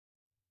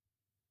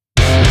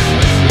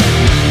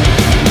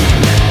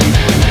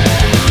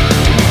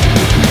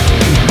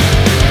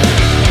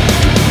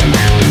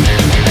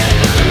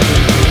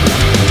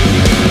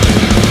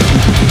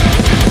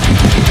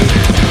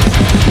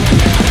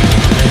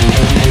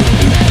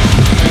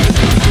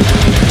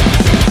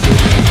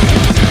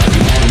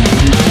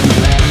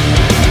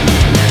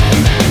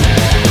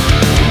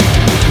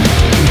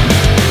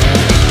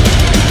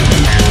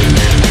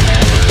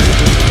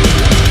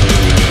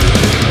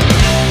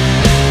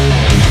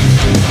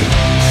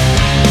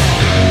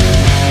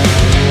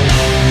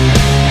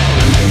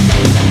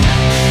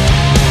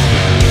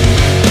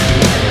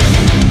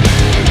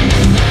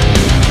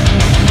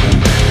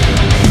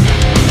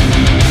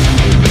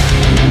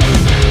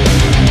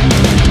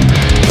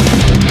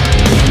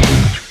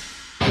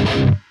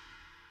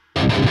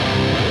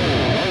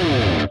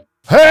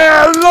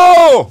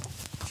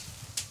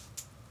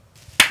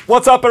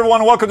What's up,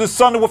 everyone? Welcome to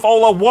Sunday with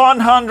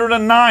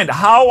SWOLA109.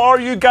 How are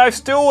you guys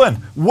doing?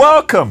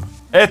 Welcome.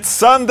 It's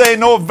Sunday,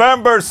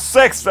 November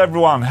 6th,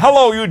 everyone.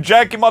 Hello, you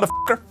janky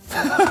motherfucker.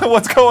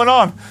 What's going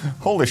on?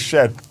 Holy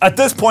shit. At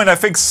this point, I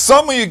think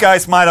some of you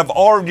guys might have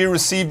already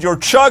received your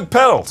chug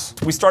pedals.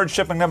 We started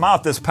shipping them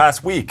out this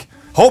past week.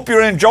 Hope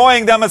you're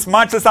enjoying them as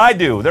much as I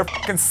do. They're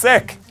fucking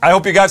sick. I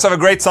hope you guys have a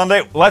great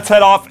Sunday. Let's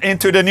head off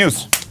into the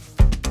news.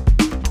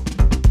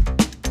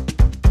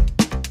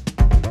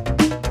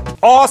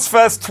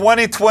 Ozzfest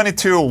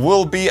 2022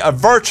 will be a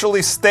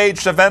virtually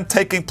staged event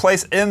taking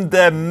place in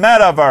the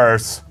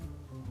Metaverse.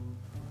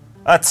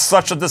 That's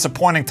such a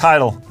disappointing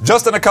title.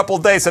 Just in a couple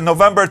of days, in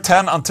November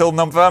 10 until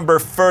November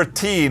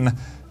 13,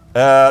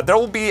 there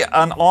will be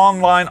an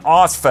online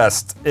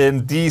Ozzfest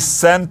in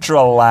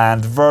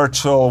Decentraland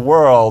virtual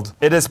world.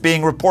 It is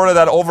being reported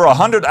that over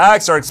 100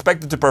 acts are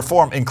expected to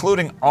perform,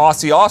 including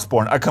Ozzy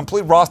Osbourne. A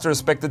complete roster is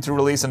expected to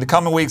release in the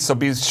coming weeks, so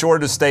be sure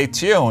to stay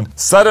tuned.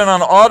 Set in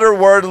an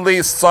otherworldly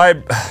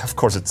of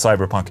course it's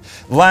cyberpunk,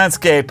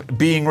 landscape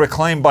being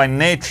reclaimed by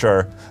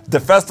nature, the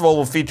festival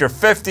will feature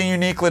 15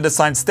 uniquely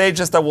designed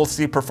stages that will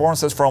see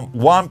performances from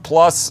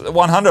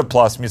 100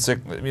 plus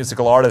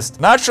musical artists.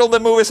 Naturally, the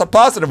movie is a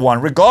positive one,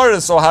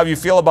 regardless of how you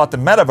feel about the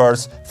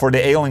metaverse for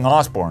the ailing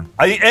Osbourne.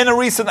 In a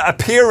recent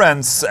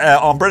appearance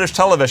on British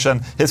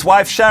television, his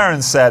wife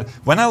Sharon said,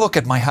 when I look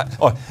at my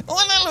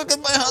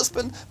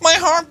husband, my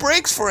heart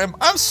breaks for him.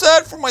 I'm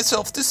sad for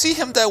myself to see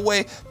him that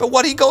way, but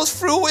what he goes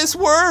through is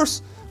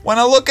worse. When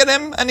I look at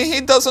him and he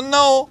doesn't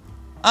know,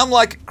 I'm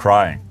like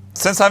crying.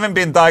 Since having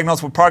been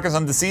diagnosed with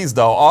Parkinson's disease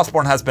though,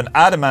 Osbourne has been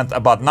adamant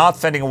about not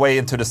fading away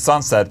into the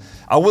sunset.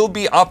 I will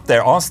be up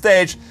there on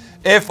stage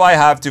if I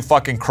have to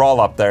fucking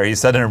crawl up there, he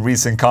said in a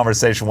recent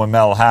conversation with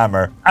Mel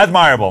Hammer.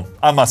 Admirable,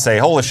 I must say.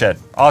 Holy shit,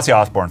 Ozzy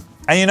Osbourne.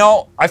 And you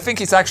know, I think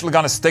he's actually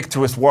gonna stick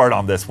to his word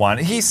on this one.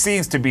 He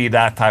seems to be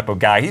that type of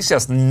guy. He's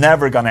just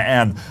never gonna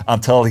end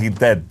until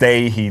the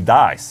day he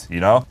dies,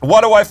 you know?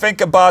 What do I think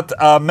about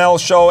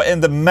Mel's show in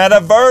the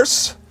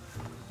Metaverse?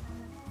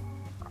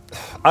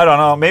 I don't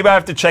know, maybe I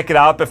have to check it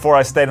out before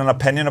I state an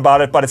opinion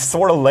about it, but it's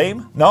sort of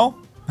lame, no?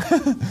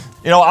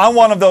 You know, I'm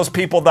one of those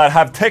people that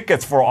have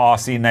tickets for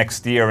Ozzy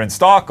next year in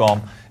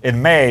Stockholm in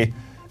May.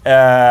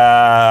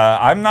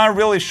 I'm not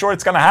really sure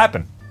it's gonna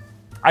happen.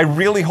 I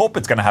really hope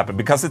it's gonna happen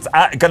because it's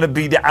gonna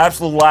be the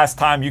absolute last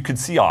time you could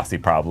see Ozzy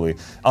probably,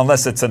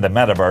 unless it's in the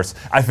Metaverse.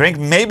 I think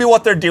maybe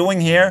what they're doing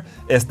here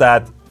is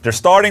that they're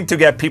starting to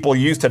get people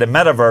used to the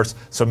Metaverse,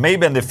 so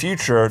maybe in the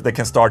future they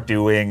can start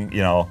doing,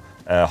 you know,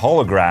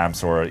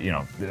 holograms or, you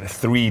know,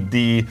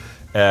 3D,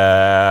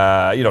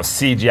 you know,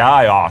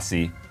 CGI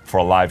Ozzy for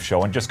a live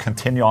show and just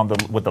continue on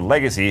with the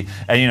legacy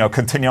and, you know,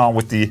 continue on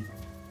with the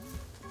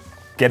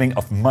getting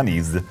of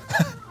monies.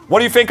 What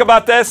do you think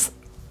about this?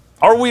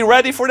 Are we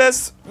ready for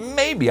this?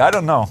 Maybe, I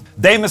don't know.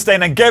 DAVE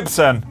MUSTAINE and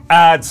Gibson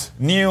adds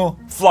new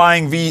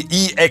Flying V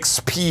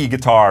EXP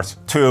guitars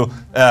to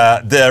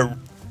the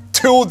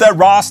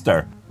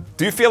roster.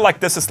 Do you feel like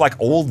this is like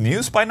old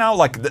news by now?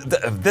 Like,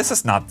 this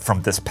is not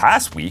from this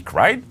past week,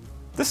 right?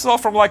 This is all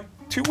from like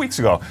 2 weeks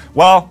ago.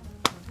 Well,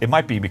 it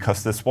might be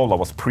because this SWOLA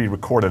was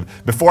pre-recorded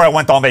before I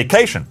went on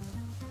vacation.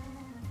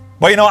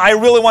 But you know, I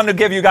really wanted to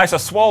give you guys a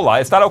SWOLA.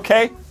 Is that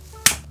okay?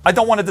 I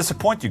don't want to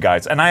disappoint you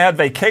guys. And I had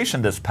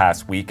vacation this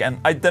past week and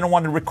I didn't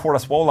want to record a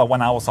SWOLA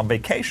when I was on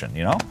vacation,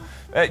 you know?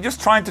 Just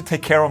trying to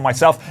take care of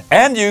myself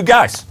and you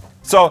guys.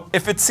 So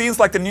if it seems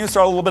like the news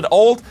are a little bit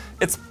old,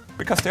 it's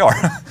because they are.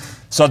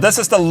 So this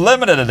is the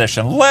limited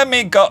edition. Let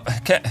me go.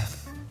 Okay.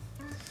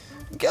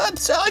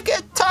 Gibson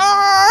guitars,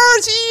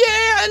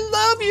 yeah, I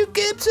love you,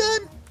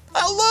 Gibson.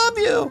 I love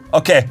you.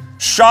 Okay,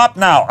 shop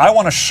now. I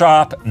want to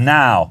shop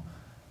now.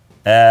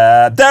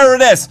 There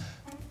it is.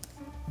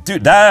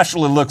 Dude, that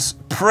actually looks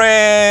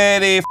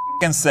pretty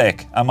f***ing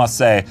sick, I must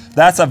say.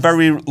 That's a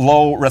very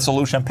low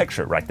resolution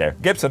picture right there.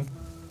 Gibson,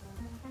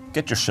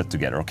 get your shit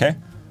together, okay?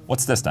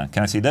 What's this then?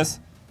 Can I see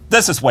this?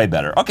 This is way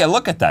better. Okay,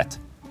 look at that.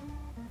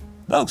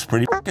 That looks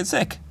pretty f***ing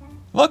sick.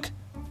 Look,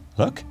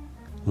 look,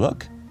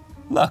 look,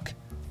 look,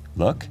 look,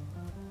 look,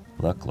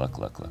 look, look,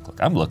 look, look.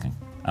 I'm looking.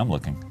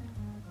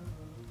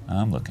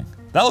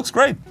 That looks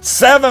great.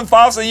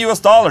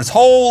 $7,000 US.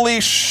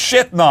 Holy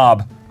shit,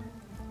 knob.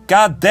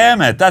 God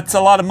damn it, that's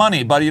a lot of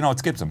money, but you know,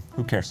 it's Gibson.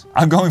 Who cares?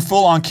 I'm going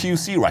full on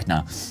QC right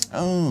now.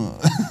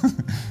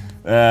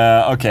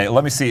 Okay,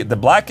 let me see. The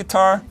black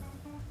guitar.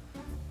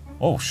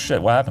 Oh shit,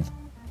 what happened?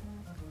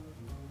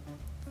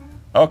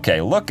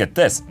 Okay, look at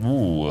this.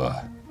 Ooh.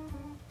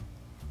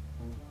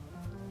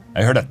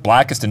 I heard that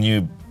black is the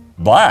new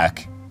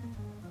black.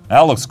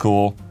 That looks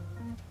cool.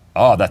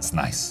 Oh, that's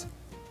nice.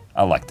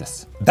 I like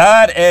this.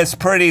 That is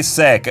pretty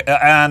sick.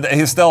 And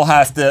he still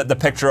has the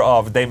picture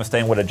of DAVE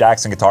MUSTAINE with a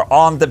Jackson guitar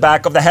on the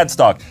back of the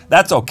headstock.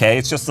 That's okay,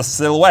 it's just a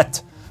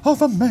silhouette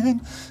of a man.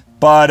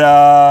 But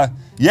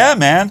yeah,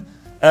 man.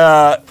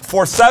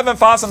 For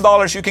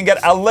 $7,000 you can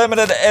get a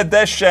limited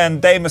edition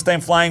DAVE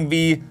MUSTAINE Flying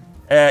V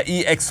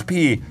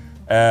EXP.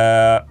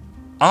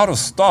 out of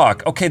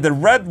stock. Okay, the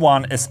red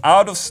one is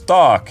out of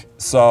stock,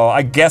 so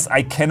I guess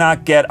I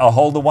cannot get a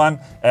hold of one.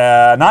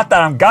 Not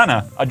that I'm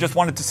gonna, I just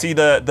wanted to see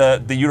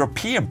the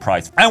European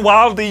price. And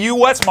while the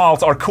US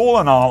models are cool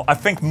and all, I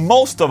think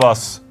most of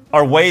us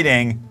are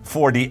waiting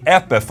for the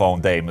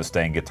Epiphone Dave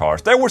Mustaine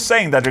guitars. They were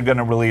saying that they're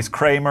gonna release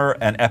Kramer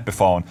and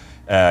Epiphone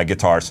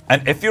guitars.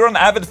 And if you're an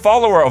avid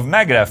follower of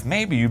Megadeth,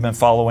 maybe you've been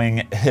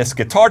following his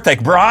guitar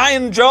tech,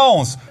 Brian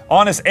Jones,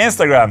 on his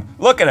Instagram.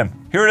 Look at him.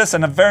 Here it is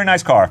in a very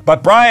nice car.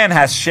 But Brian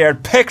has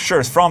shared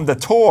pictures from the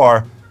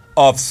tour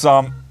of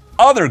some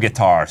other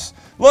guitars.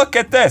 Look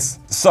at this.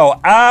 So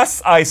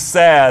as I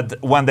said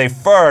when they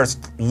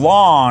first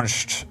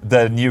launched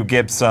the new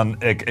Gibson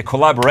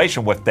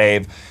collaboration with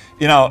Dave,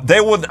 you know, they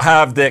would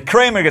have the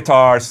Kramer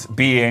guitars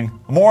being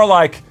more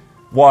like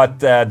what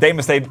Dave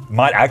Mustaine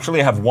might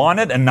actually have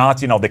wanted, and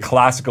not, you know, the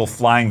classical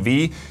flying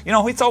V. You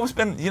know, he's always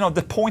been, you know,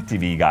 the pointy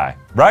V guy,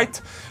 right?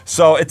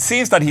 So it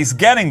seems that he's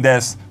getting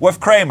this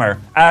with Kramer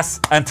as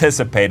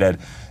anticipated.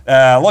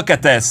 Look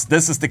at this.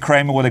 This is the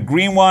Kramer with a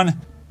green one.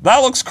 That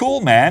looks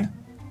cool, man.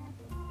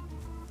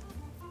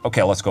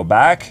 Okay, let's go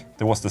back.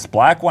 There was this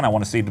black one. I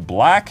want to see the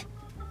black.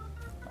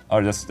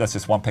 Oh, that's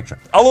just one picture.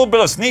 A little bit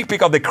of sneak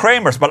peek of the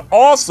Kramers, but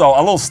also a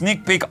little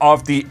sneak peek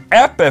of the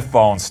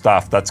Epiphone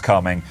stuff that's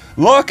coming.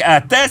 Look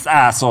at this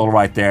asshole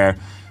right there.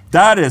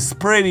 That is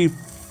pretty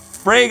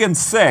friggin'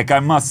 sick, I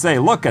must say.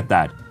 Look at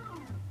that.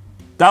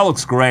 That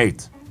looks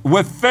great.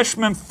 With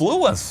Fishman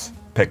Fluence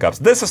pickups.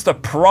 This is the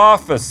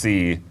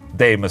Prophecy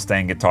Dave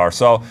Mustaine guitar.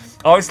 So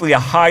obviously a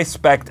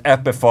high-spec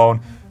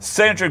Epiphone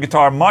signature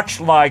guitar,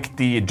 much like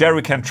the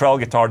Jerry Cantrell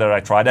guitar that I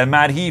tried, and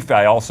Matt Heafy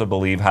I also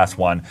believe has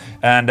one,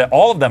 and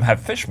all of them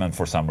have Fishman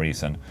for some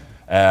reason.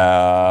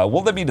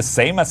 Will they be the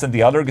same as in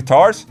the other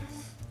guitars?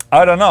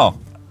 I don't know.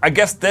 I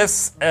guess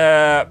this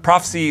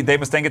Prophecy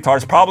Dave Mustaine guitar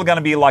is probably going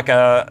to be like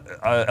a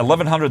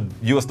 $1,100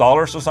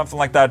 US or something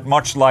like that,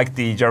 much like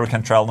the Jerry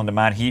Cantrell and the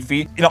Matt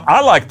Heafy. You know, I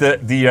like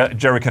the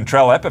Jerry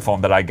Cantrell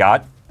Epiphone that I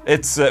got.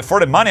 It's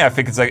for the money, I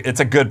think it's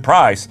a good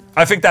price.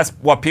 I think that's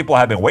what people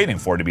have been waiting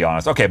for, to be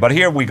honest. Okay, but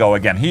here we go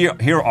again.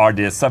 Here are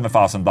the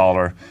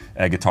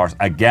 $7,000 guitars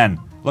again.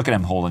 Look at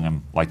him holding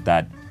them like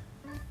that.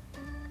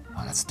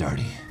 Oh, that's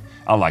dirty.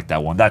 I like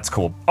that one. That's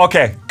cool.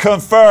 Okay,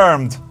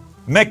 confirmed.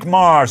 Mick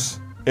Mars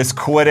is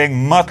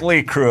quitting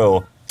Mötley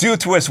Crüe due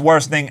to his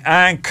worsening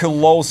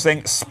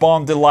ankylosing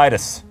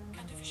spondylitis.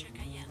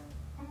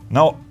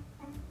 No.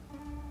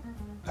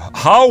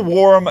 How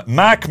warm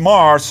Mac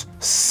Mars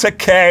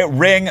Seke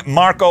ring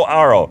Marco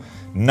Aro?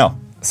 No.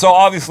 So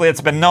obviously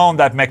it's been known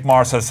that Mick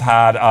Mars has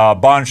had a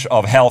bunch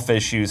of health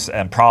issues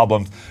and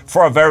problems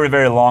for a very,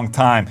 very long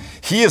time.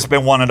 He has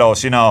been one of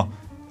those, you know,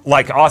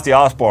 like Ozzy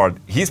Osbourne,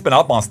 he's been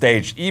up on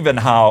stage even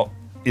how,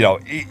 you know,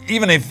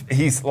 even if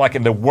he's like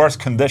in the worst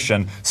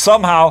condition,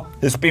 somehow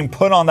he's been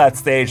put on that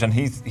stage and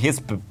he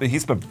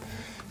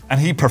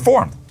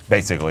performed,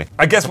 basically.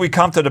 I guess we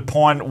come to the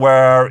point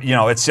where, you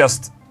know, it's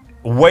just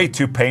way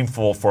too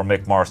painful for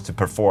Mick Mars to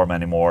perform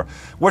anymore,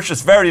 which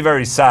is very,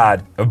 very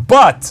sad.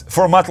 But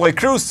for Mötley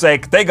Crüe's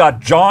sake, they got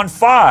John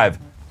 5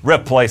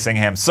 replacing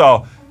him.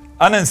 So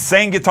an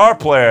insane guitar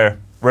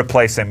player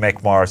replacing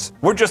Mick Mars.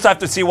 We'll just have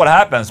to see what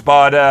happens.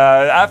 But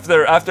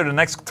after the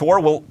next tour,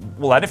 will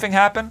anything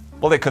happen?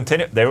 Will they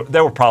continue? They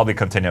will probably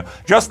continue.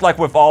 Just like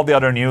with all the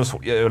other news,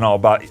 you know,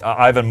 about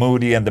Ivan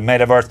Moody and the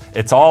Metaverse.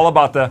 It's all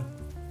about the...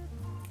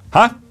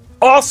 Huh?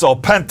 Also,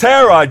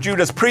 Pantera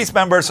Judas Priest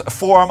members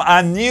form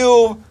a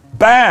new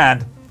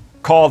band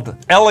called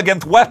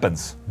Elegant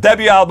Weapons.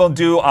 Debut album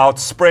due out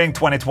spring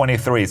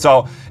 2023.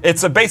 So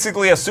it's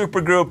basically a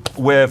supergroup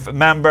with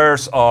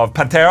members of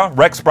Pantera,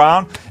 Rex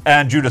Brown,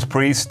 and Judas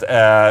Priest,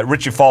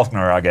 Richie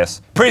Faulkner, I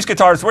guess. Priest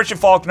guitarist Richie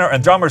Faulkner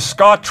and drummer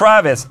Scott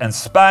Travis and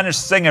Spanish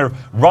singer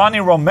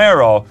Ronnie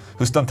Romero,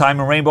 who's done time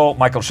in Rainbow,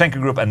 Michael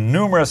Schenker Group, and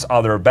numerous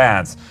other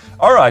bands.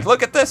 Alright,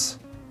 look at this.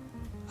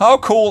 How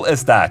cool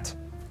is that?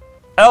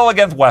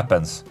 Elegant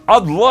Weapons.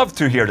 I'd love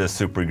to hear this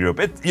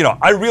supergroup. You know,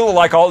 I really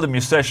like all the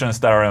musicians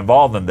that are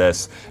involved in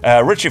this.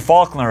 Richie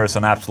Faulkner is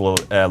an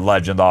absolute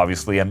legend,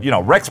 obviously, and you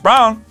know, Rex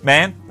Brown,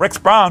 man, Rex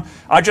Brown.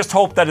 I just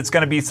hope that it's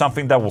going to be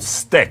something that will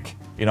stick.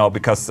 You know,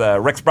 because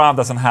Rex Brown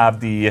doesn't have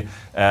the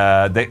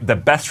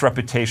best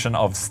reputation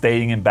of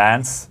staying in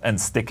bands and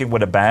sticking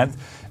with a band,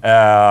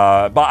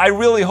 but I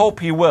really hope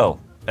he will.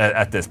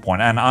 At this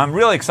point, and I'm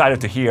really excited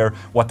to hear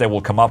what they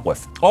will come up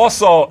with.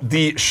 Also,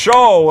 the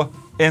show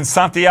in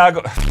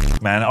Santiago...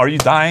 Man, are you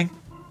dying?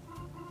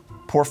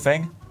 Poor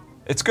thing.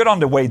 It's good on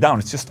the way down.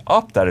 It's just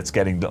up that it's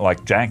getting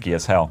like janky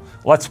as hell.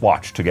 Let's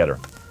watch together.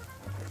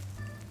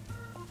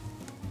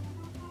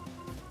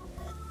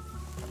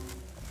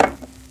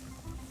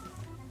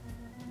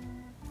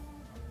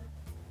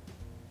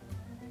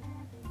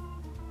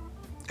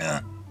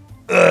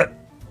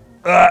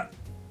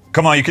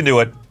 Come on, you can do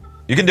it.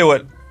 You can do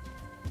it.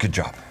 Good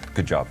job.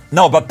 Good job.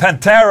 No, but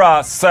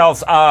Pantera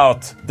sells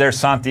out their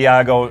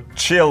Santiago,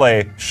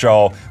 Chile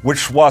show,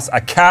 which was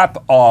a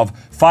cap of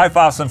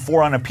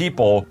 5,400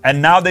 people,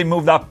 and now they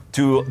moved up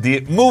to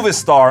the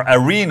Movistar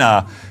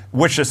Arena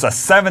which is a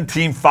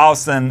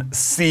 17,000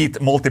 seat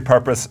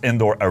multi-purpose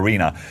indoor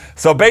arena.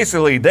 So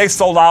basically, they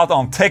sold out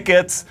on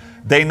tickets.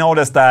 They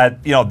noticed that,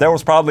 you know, there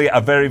was probably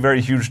a very, very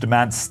huge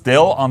demand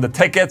still on the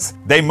tickets.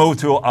 They moved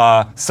to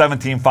a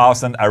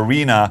 17,000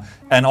 arena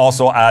and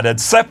also added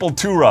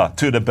Sepultura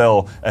to the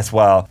bill as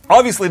well.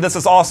 Obviously, this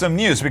is awesome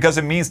news because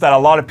it means that a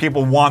lot of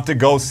people want to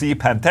go see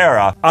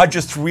Pantera. I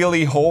just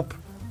really hope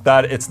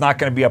that it's not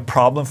going to be a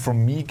problem for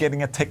me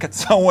getting a ticket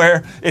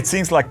somewhere. It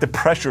seems like the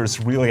pressure is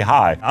really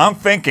high. I'm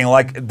thinking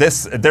like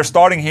this, they're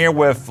starting here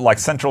with like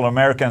Central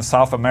America and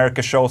South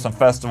America shows and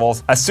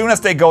festivals. As soon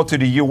as they go to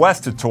the US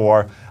to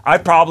tour, I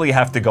probably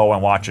have to go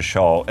and watch a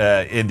show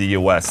in the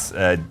US.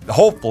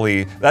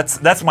 Hopefully,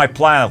 that's my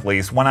plan at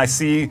least. When I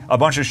see a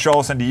bunch of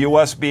shows in the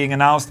US being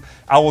announced,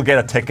 I will get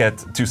a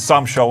ticket to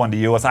some show in the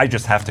US. I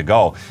just have to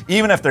go.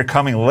 Even if they're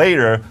coming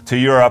later to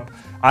Europe,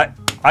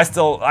 I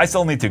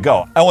still need to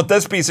go. And with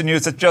this piece of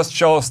news, it just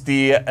shows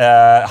the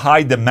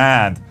high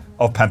demand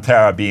of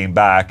Pantera being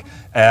back.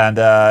 And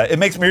it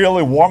makes me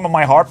really warm in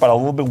my heart, but a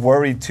little bit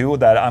worried too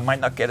that I might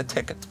not get a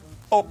ticket.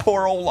 Oh,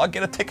 poor Ola,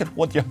 get a ticket,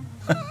 would you?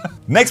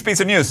 Next piece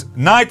of news.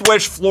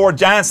 Nightwish Floor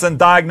Jansen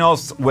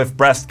diagnosed with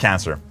breast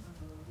cancer.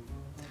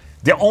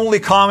 The only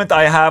comment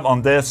I have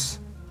on this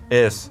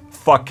is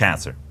fuck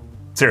cancer.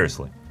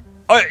 Seriously.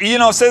 You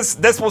know, since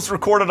this was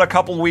recorded a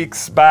couple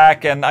weeks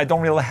back and I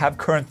don't really have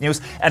current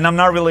news, and I'm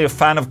not really a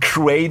fan of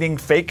creating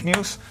fake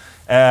news,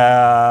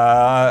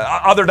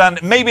 other than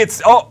maybe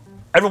it's, oh,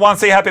 everyone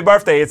say happy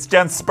birthday, it's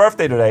Jen's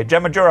birthday today,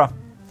 Jen Majura.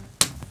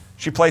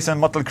 She plays in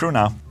Mötley Crüe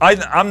now.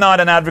 I'm not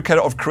an advocate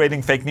of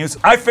creating fake news.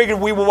 I figured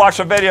we would watch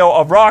a video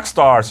of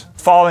Rockstars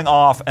falling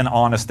off and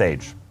on a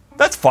stage.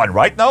 That's fun,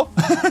 right? No?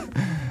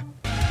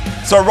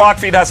 So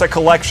Rockfeed has a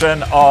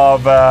collection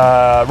of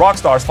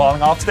Rockstars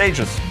falling off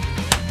stages.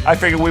 I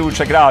figured we would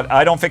check it out.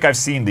 I don't think I've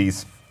seen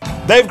these.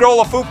 Dave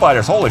Grohl of Foo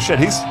Fighters. Holy shit,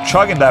 he's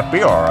chugging that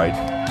beer all right.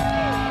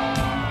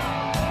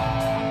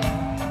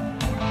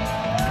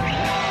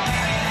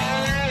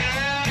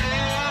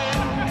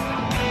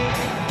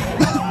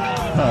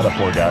 Oh, the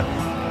poor guy.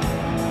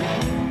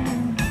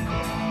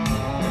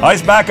 Oh,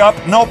 he's back up.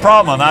 No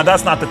problem. Now,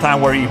 that's not the time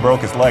where he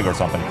broke his leg or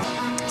something.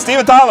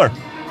 Steven Tyler.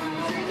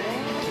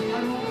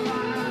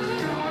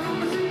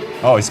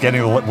 Oh, he's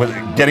getting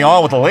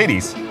on with the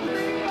ladies.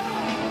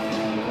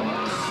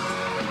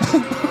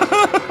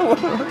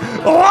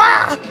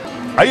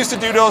 I used to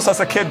do those as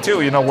a kid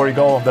too, you know, where you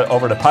go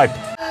over the pipe.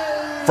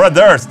 Fred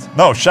Durst.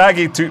 No,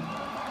 Shaggy too.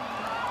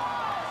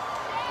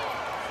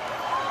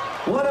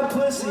 What a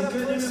pussy,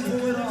 couldn't even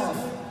pull it off.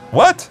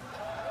 What?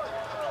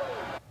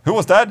 Who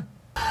was that?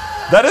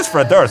 That is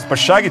Fred Durst, but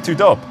Shaggy too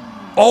dope.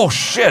 Oh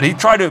shit, he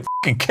tried to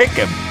fucking kick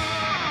him.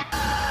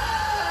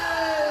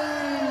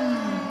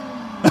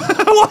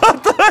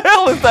 What the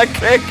hell is that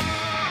kick?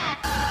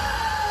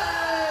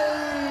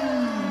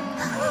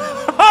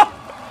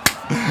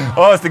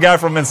 Oh, it's the guy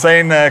from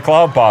Insane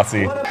Clown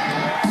Posse.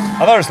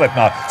 Another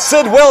Slipknot.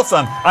 Sid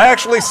Wilson. I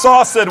actually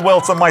saw Sid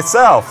Wilson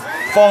myself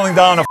falling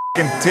down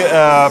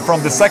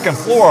from the second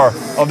floor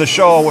of the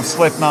show with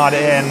Slipknot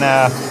in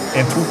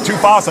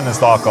 2000 in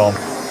Stockholm.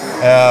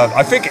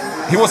 I think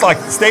he was like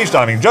stage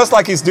diving, just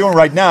like he's doing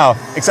right now,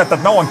 except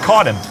that no one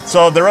caught him.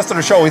 So the rest of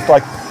the show, he's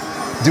like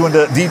doing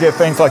the DJ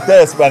things like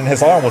this, but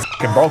his arm was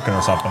fucking broken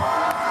or something.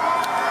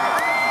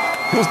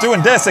 He was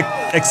doing this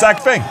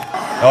exact thing.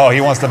 Oh,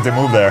 he wants them to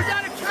move there.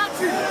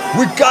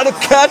 We gotta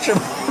catch him!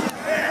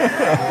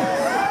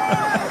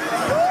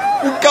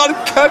 We gotta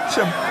catch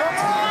him!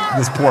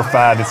 This poor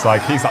fad, it's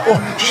like, he's like,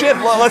 oh shit,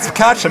 let's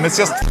catch him. It's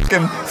just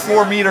fucking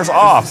 4 meters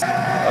off.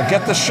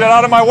 Get this shit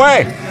out of my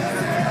way!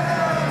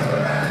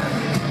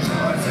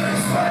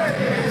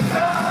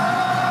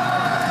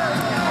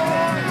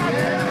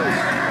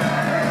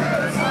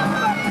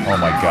 Oh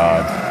my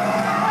god.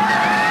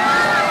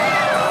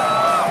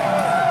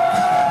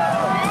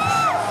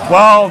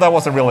 Well, that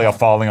wasn't really a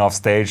falling off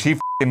stage. He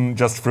f***ing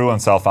just threw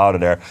himself out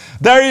of there.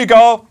 There you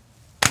go.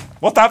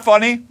 Was that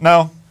funny?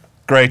 No.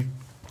 Great.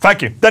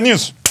 Thank you.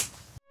 ThaNews.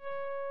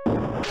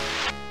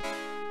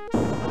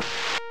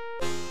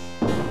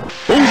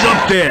 Who's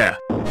up there?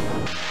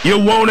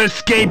 You won't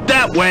escape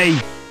that way.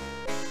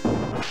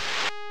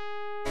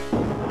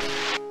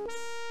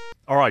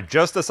 All right,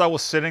 just as I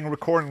was sitting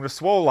recording with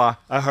Swola,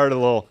 I heard a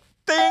little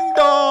ding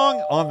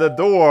dong on the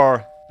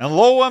door. And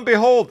lo and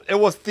behold, it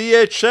was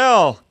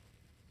DHL.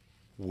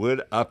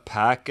 With a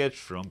package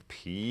from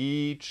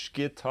Peach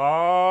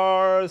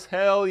Guitars.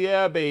 Hell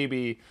yeah,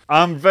 baby.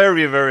 I'm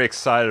very, very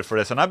excited for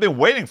this. And I've been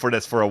waiting for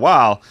this for a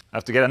while. I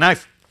have to get a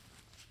knife.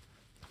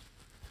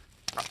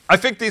 I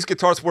think these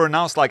guitars were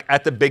announced like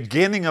at the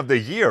beginning of the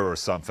year or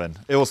something.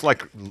 It was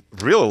like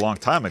really long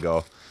time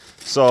ago.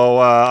 So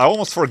I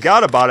almost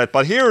forgot about it.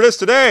 But here it is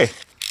today.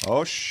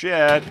 Oh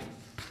shit.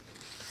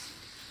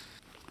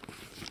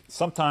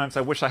 Sometimes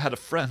I wish I had a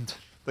friend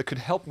that could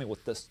help me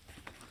with this.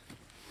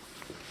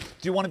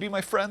 Do you want to be my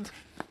friend?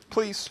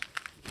 Please.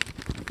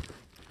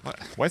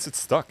 Why is it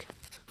stuck?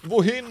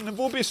 Wohin?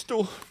 Wo bist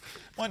du,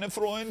 meine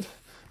Freund?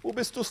 Wo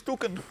bist du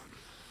stucken?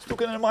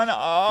 Stucken in meine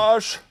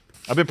Arsch.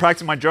 I've been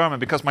practicing my German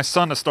because my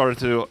son has started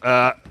to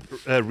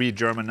read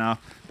German now.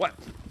 What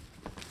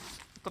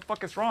the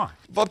fuck is wrong?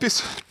 Was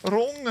ist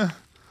wrong?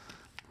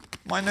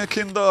 Meine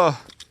Kinder.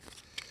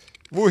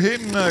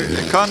 Wohin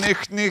kann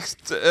ich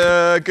nicht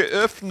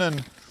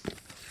geöffnen?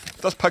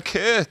 Das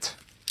Paket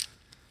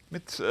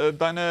mit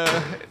deiner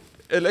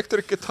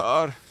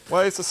Electric-Guitar.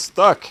 Why is it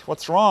stuck?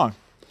 What's wrong?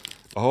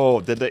 Oh,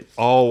 did they?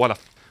 Oh, what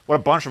a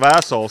bunch of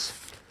assholes.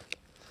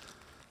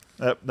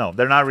 No,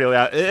 they're not really.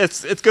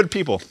 It's good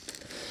people.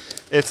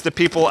 It's the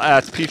people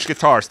at Peach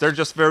Guitars. They're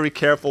just very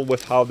careful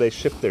with how they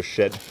ship their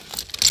shit.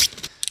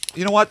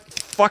 You know what?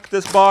 Fuck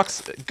this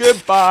box.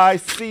 Goodbye.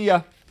 See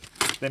ya.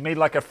 They made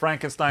like a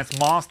Frankenstein's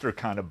monster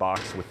kind of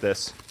box with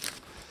this.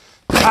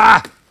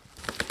 Ah!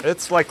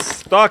 It's like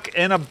stuck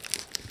in a...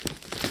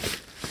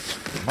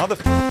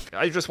 Motherfucker.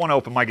 I just want to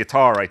open my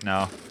guitar right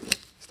now.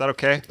 Is that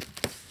okay?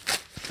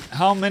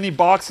 How many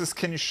boxes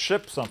can you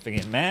ship something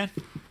in, man?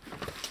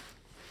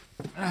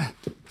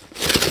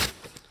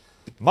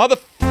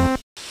 Motherfucker.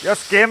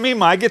 Just give me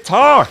my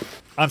guitar.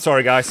 I'm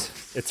sorry, guys.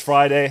 It's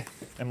Friday,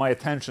 and my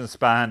attention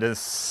span is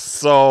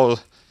so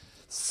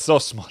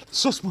small.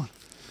 So small.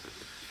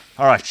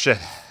 All right, shit.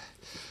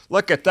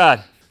 Look at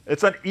that.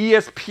 It's an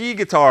ESP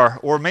guitar,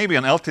 or maybe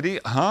an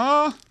LTD.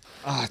 Huh?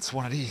 Ah, it's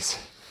one of these.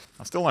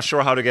 I'm still not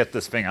sure how to get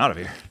this thing out of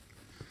here.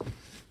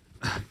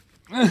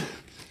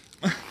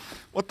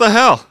 What the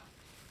hell?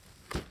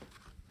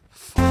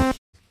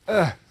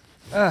 Oh,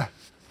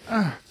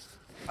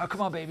 come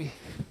on, baby.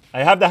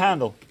 I have the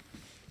handle.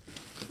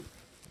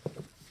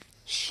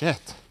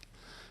 Shit.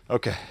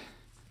 Okay.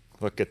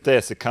 Look at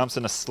this. It comes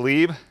in a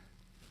sleeve.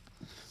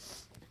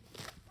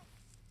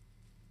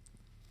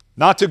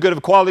 Not too good of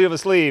a quality of a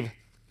sleeve,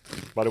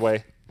 by the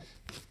way.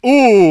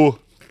 Ooh!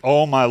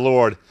 Oh my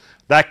lord.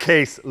 That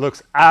case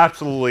looks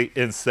absolutely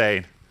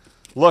insane.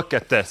 Look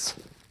at this.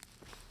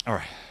 All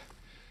right.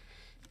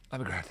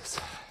 Let me grab this.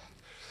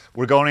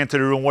 We're going into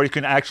the room where you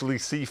can actually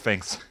see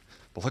things.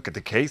 But look at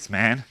the case,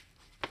 man.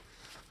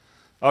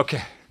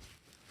 Okay.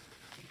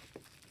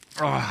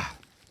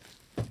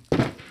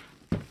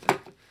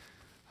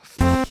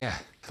 Yeah.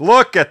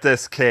 Look at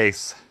this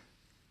case.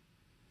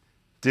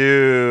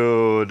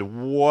 Dude,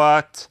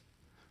 what?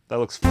 That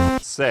looks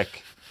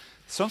sick.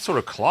 Some sort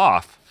of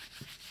cloth.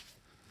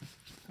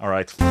 All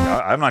right,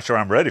 I'm not sure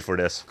I'm ready for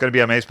this. It's gonna be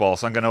amazeballs,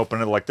 so I'm gonna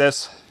open it like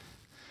this.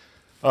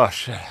 Oh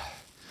shit.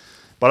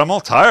 But I'm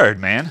all tired,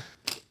 man.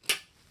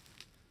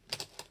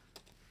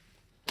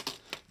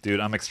 Dude,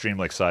 I'm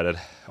extremely excited.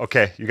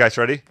 Okay, you guys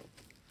ready?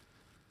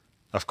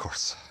 Of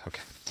course,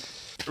 okay.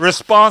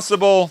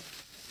 Responsible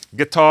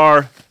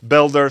guitar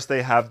builders,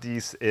 they have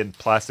these in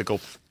plastic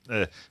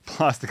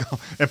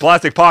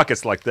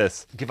pockets like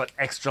this. Give an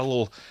extra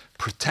little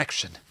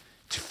protection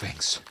to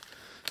things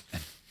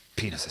and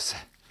penises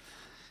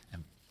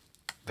and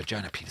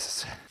vagina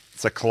penises.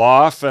 It's a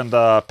cloth and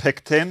a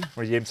pick tin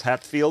where James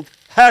Hetfield.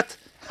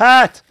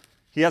 Hat!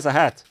 He has a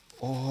hat.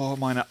 Oh,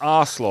 meine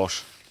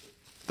Arschloch.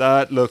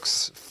 That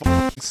looks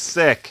f***ing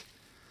sick.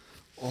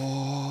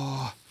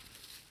 Oh.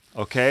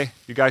 Okay,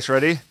 you guys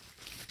ready?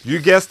 You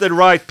guessed it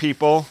right,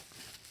 people.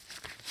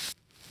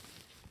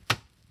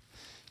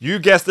 You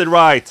guessed it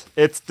right.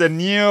 It's the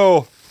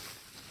new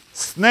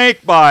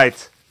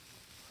Snakebite.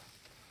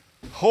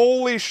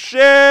 Holy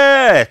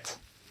shit!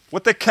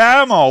 With the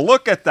camo,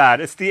 look at that.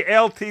 It's the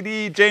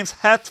LTD James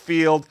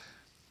Hetfield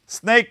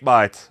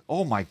Snakebite.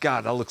 Oh my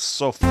god, that looks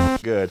so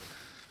good.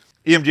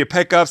 EMG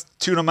pickups,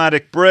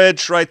 two-pneumatic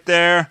bridge right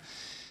there.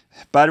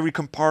 Battery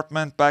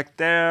compartment back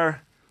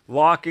there.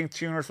 Locking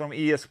tuners from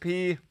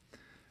ESP.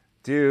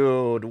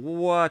 Dude,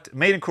 what?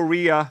 Made in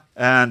Korea.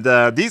 And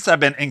these have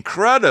been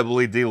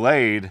incredibly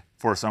delayed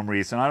for some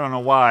reason. I don't know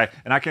why.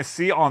 And I can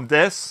see on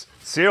this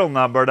serial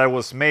number that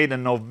was made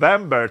in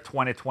November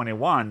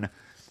 2021.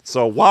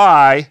 So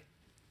why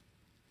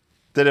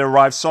did it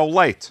arrive so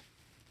late?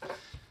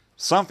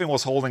 Something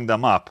was holding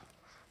them up.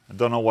 I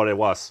don't know what it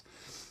was.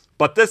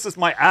 But this is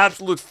my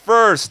absolute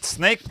first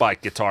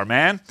Snakebite guitar,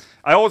 man.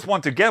 I always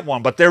want to get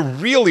one, but they're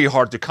really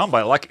hard to come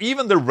by. Like,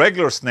 even the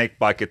regular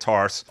Snakebite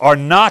guitars are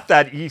not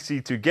that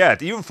easy to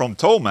get. Even from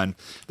Thomann,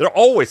 they're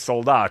always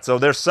sold out. So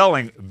they're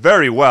selling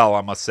very well,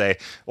 I must say.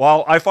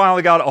 Well, I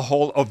finally got a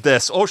hold of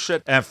this. Oh,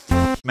 shit. And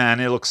man,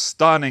 it looks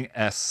stunning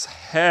as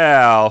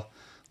hell.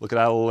 Look at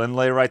that little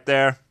inlay right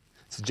there.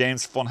 It's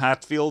James von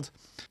Hetfield.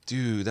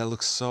 Dude, that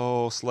looks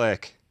so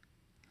slick.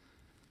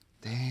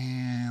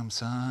 Damn,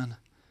 son.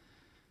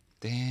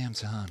 Damn,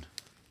 son.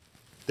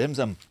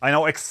 Dimsum. I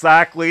know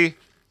exactly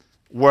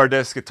where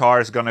this guitar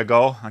is gonna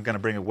go. I'm gonna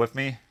bring it with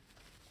me.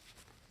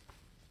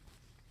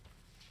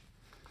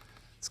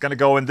 It's gonna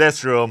go in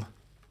this room.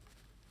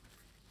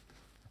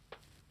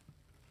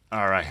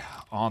 All right,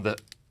 on the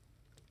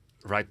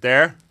right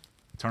there.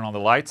 Turn on the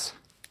lights.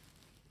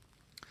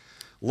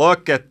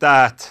 Look at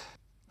that.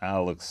 That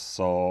looks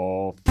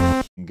so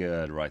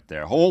good right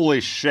there. Holy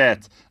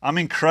shit. I'm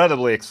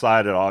incredibly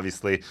excited,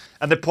 obviously.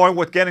 And the point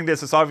with getting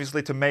this is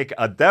obviously to make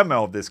a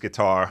demo of this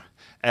guitar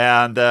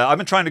And I've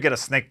been trying to get a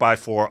snake bite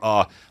for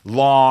a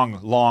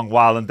long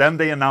while. And then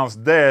they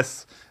announced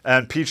this,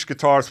 and Peach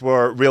Guitars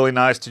were really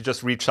nice to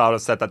just reach out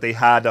and said that they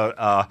had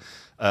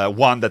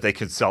one that they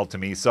could sell to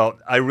me. So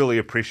I really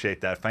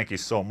appreciate that. Thank you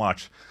so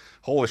much.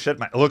 Holy shit,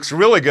 man. It looks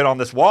really good on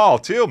this wall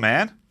too,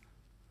 man.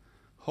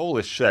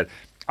 Holy shit.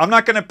 I'm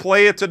not going to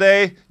play it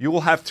today. You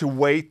will have to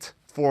wait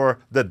for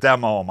the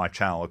demo on my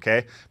channel,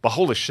 okay? But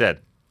holy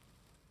shit.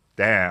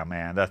 Damn,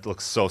 man. That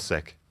looks so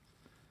sick.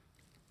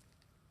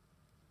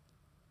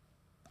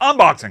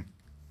 Unboxing.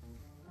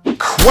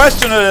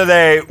 Question of the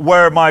day,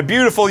 where my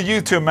beautiful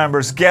YouTube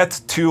members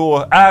get to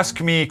ask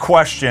me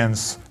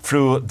questions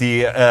through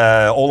the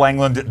All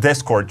Englund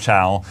Discord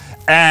channel,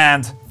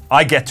 and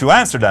I get to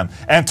answer them.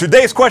 And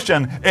today's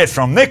question is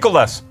from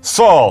Nicholas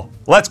Saul.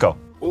 Let's go.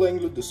 All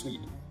Englund the Swede.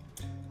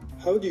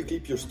 How do you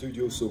keep your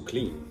studio so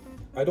clean?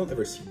 I don't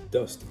ever see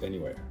dust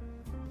anywhere.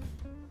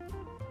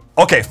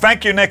 Okay,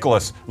 thank you,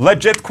 Nicholas.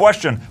 Legit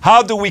question.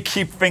 How do we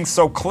keep things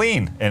so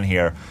clean in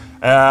here?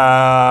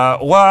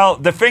 Well,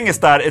 the thing is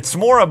that it's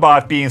more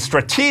about being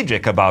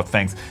strategic about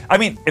things. I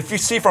mean, if you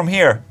see from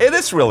here, it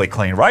is really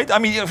clean, right? I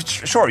mean,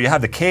 sure, you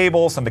have the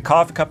cables and the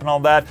coffee cup and all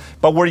that,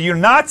 but what you're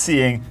not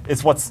seeing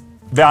is what's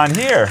down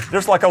here.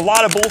 There's like a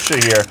lot of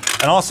bullshit here.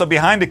 And also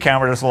behind the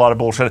camera, there's a lot of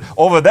bullshit.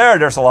 Over there,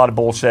 there's a lot of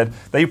bullshit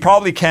that you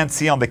probably can't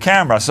see on the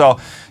camera. So,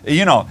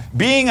 you know,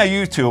 being a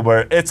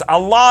YouTuber, it's a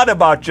lot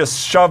about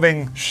just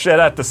shoving shit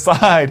at the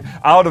side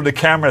out of the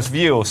camera's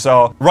view.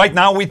 So right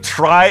now we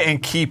try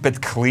and keep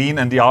it clean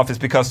in the office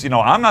because, you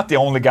know, I'm not the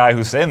only guy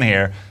who's in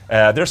here.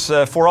 There's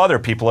 4 other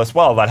people as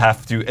well that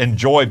have to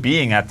enjoy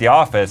being at the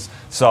office.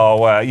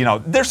 So, you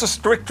know, there's a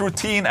strict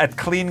routine at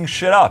cleaning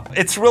shit up.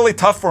 It's really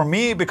tough for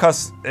me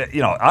because,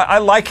 you know, I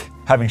like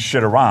having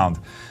shit around.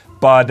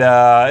 But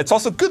it's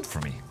also good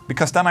for me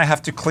because then I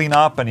have to clean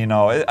up and, you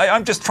know,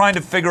 I'm just trying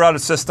to figure out a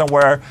system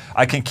where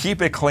I can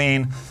keep it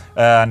clean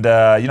and,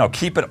 you know,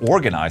 keep it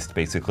organized,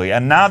 basically.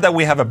 And now that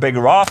we have a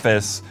bigger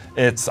office,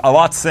 it's a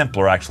lot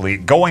simpler, actually.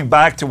 Going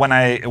back to when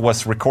I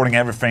was recording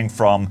everything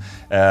from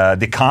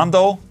the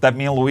condo that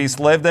me and Louise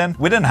lived in,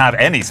 we didn't have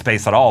any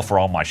space at all for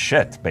all my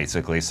shit,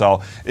 basically.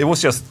 So it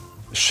was just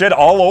shit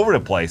all over the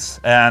place,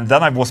 and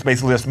then I was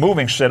basically just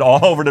moving shit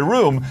all over the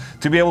room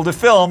to be able to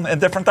film in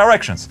different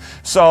directions.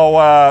 So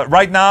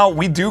right now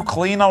we do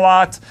clean a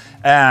lot,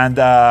 and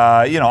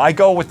you know, I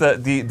go with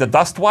the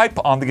dust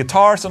wipe on the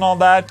guitars and all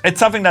that.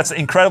 It's something that's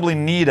incredibly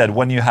needed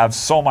when you have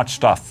so much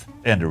stuff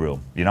in the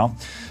room, you know?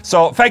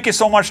 So thank you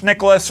so much,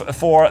 Nicholas,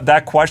 for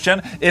that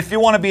question. If you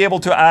want to be able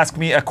to ask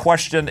me a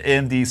question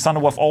in the Sunday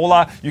with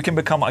Ola, you can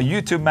become a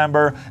YouTube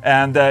member,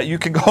 and you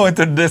can go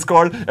into the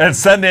Discord and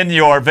send in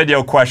your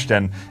video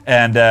question,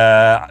 and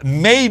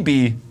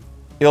maybe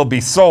it'll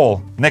be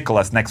Soul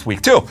Nicholas next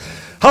week too.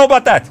 How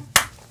about that?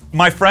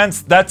 My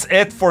friends, that's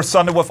it for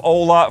Sunday with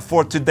Ola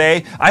for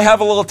today. I have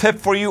a little tip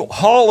for you.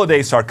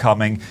 Holidays are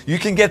coming. You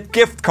can get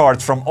gift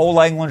cards from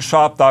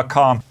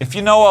oldenglandshop.com. If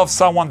you know of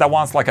someone that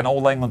wants like an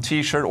Old Englund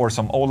t-shirt or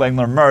some Old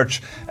Englund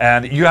merch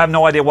and you have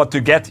no idea what to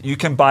get, you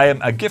can buy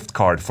them a gift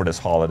card for this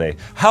holiday.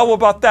 How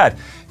about that?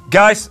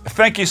 Guys,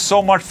 thank you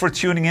so much for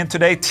tuning in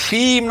today.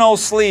 Team No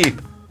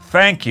Sleep,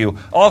 thank you.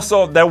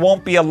 Also, there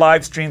won't be a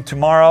live stream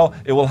tomorrow.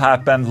 It will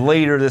happen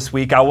later this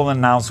week. I will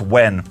announce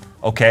when.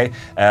 Okay,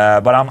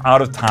 but I'm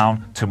out of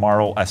town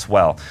tomorrow as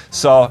well.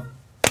 So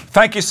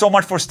thank you so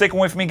much for sticking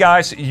with me,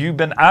 guys. You've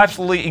been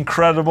absolutely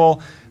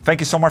incredible. Thank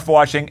you so much for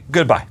watching.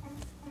 Goodbye.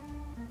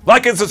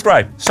 Like and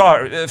subscribe.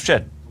 Sorry,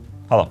 shit.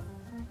 Hello.